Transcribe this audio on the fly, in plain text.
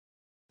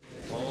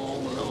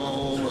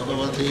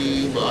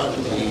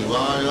Bhagavate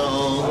Vasudevaya.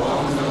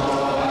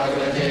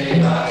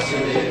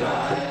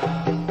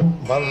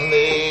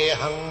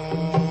 Vandeham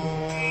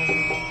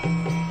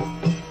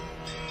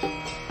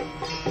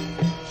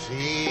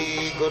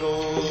Sri Guru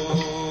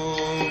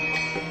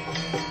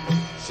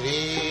Sri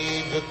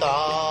Juta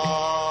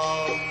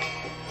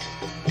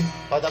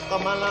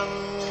Padakamalam.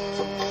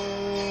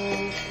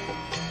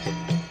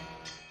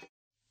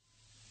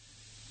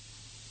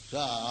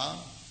 So,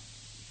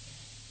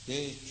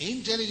 the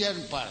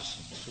intelligent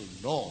person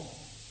should know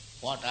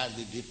what are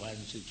the different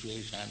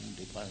situations,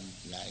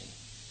 different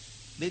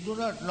life. They do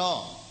not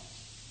know.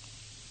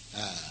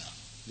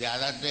 The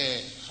other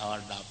day, our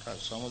Dr.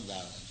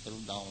 Samudra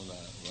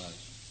was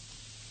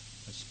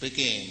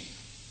speaking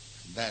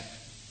that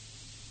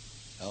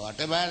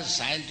whatever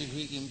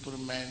scientific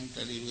improvement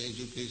or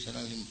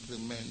educational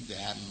improvement they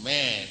have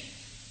made,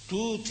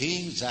 two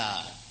things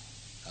are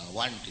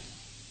wanting.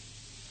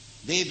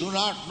 They do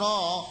not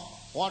know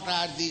what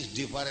are these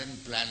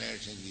different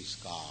planets in the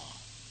sky.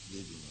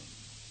 They do not know.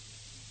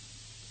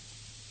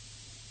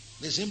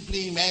 They are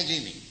simply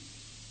imagining.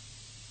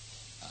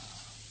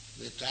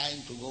 They are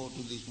trying to go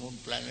to this moon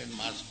planet,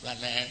 Mars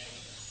planet.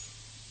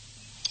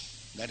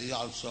 That is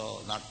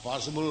also not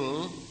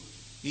possible.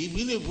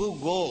 Even if you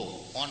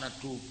go on a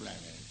two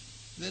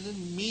planets, there are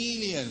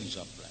millions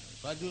of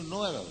planets. What do you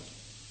know about it?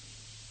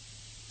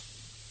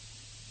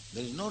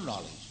 There is no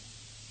knowledge.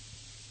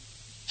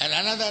 And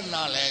another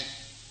knowledge,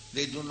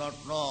 they do not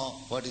know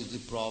what is the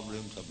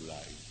problems of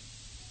life.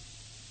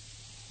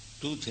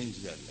 Two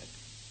things they are lacking.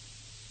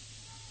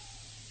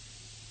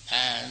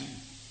 And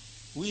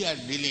we are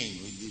dealing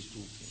with these two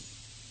things.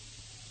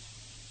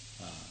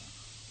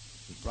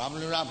 The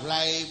problem of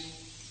life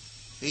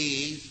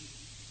is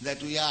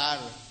that we are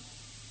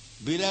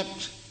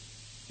bereft,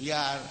 we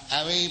are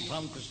away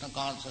from Krishna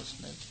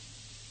consciousness,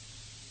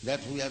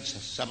 that we are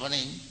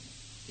suffering.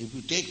 If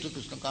we take to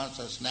Krishna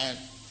consciousness,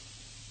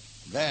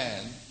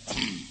 then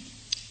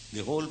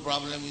the whole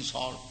problem is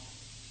solved.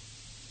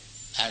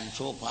 And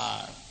so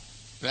far,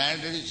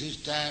 planetary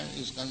system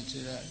is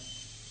considered.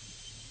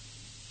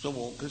 So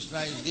Krishna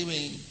is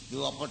giving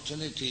the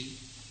opportunity,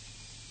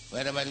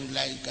 wherever you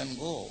like you can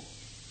go.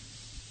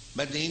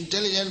 But the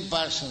intelligent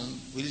person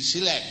will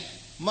select,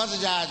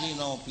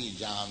 Madjadinopi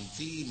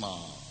janti ma.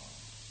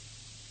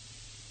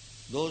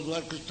 Those who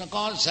are Krishna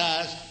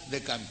conscious, they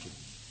come to me.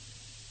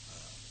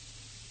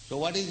 So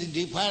what is the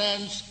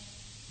difference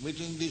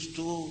between these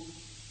two?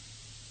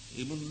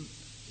 Even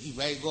if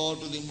I go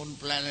to the moon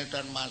planet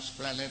or Mars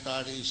planet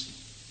or is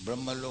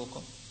Brahma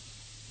Loka,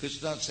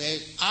 Krishna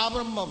says,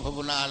 Abrahma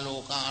bhavana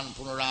lokan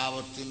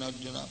punaravartin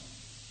Arjuna.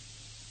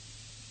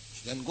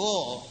 You can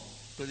go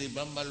to the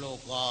Brahma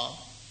Loka,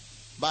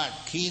 but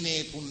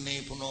khine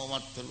punne puno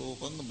matta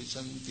lokam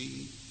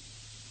visanti.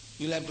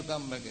 You'll have to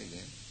come back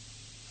again.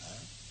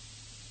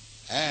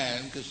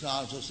 And Krishna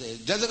also says,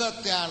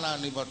 Jadagatyana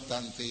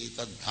nivartanti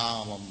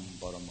tadhamam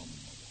paramam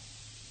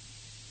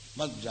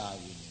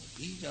madjavino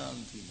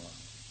pijanti ma.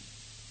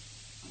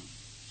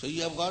 So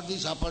you have got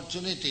this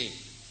opportunity,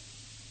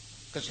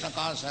 Krishna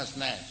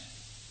consciousness.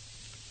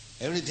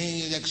 Everything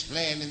is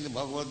explained in the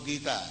Bhagavad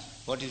Gita.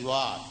 What is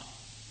what?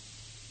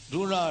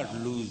 Do not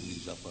lose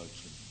this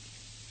opportunity.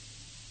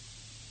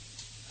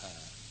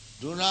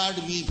 Do not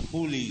be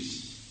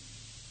foolish,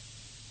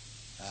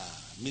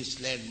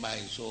 misled by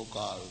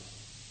so-called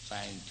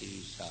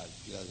scientists or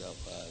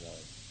philosophers or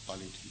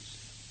politicians.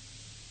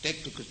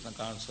 Take to Krishna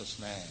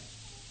consciousness.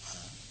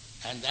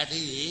 And that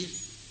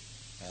is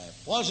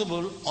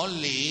possible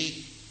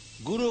only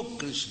Guru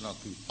Krishna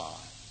Kripa.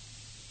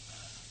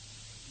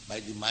 By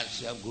the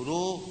mercy of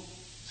Guru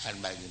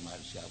and by the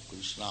mercy of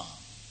Krishna,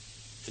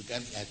 you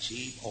can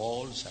achieve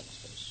all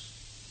success.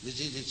 This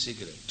is its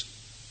secret.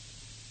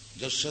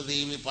 Jasya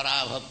devi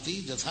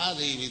parabhakti jatha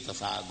devi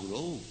tatha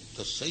guru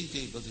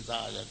tasyaite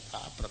patita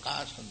yatha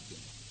prakashanti.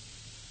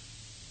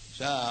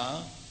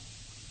 So,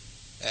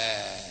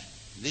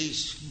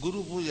 this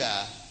Guru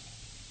Puja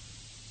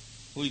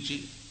which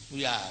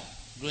we are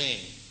doing,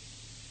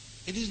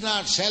 it is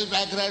not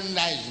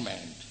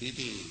self-aggrandizement, it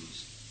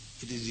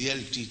is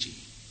real teaching.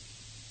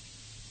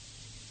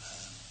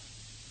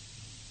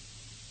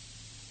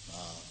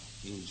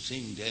 You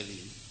sing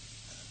daily.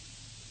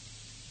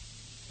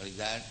 What is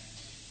that?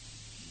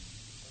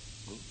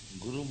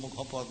 Guru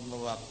Mukha Padma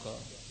Vakka.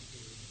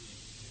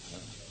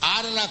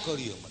 Arana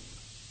kariyo mat.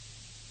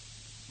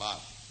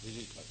 Bas, this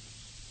is what.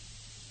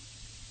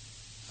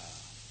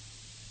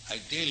 I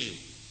tell you,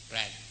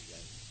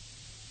 practically,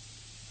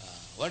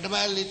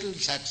 whatever little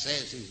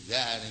success is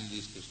there in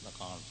this Krishna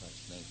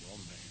consciousness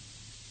movement,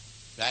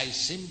 I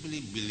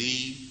simply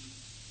believe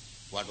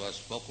what was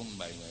spoken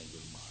by my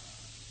Guru Maharaja.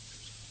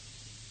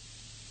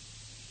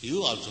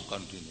 You also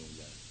continue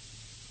that.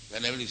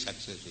 Then every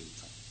success will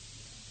come.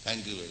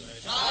 Thank you very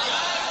much.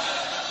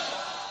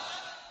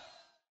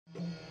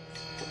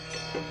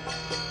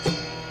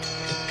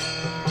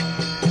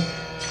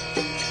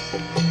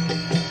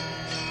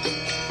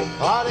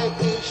 Hare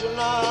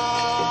Krishna,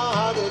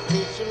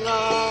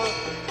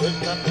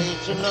 Krishna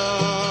Krishna,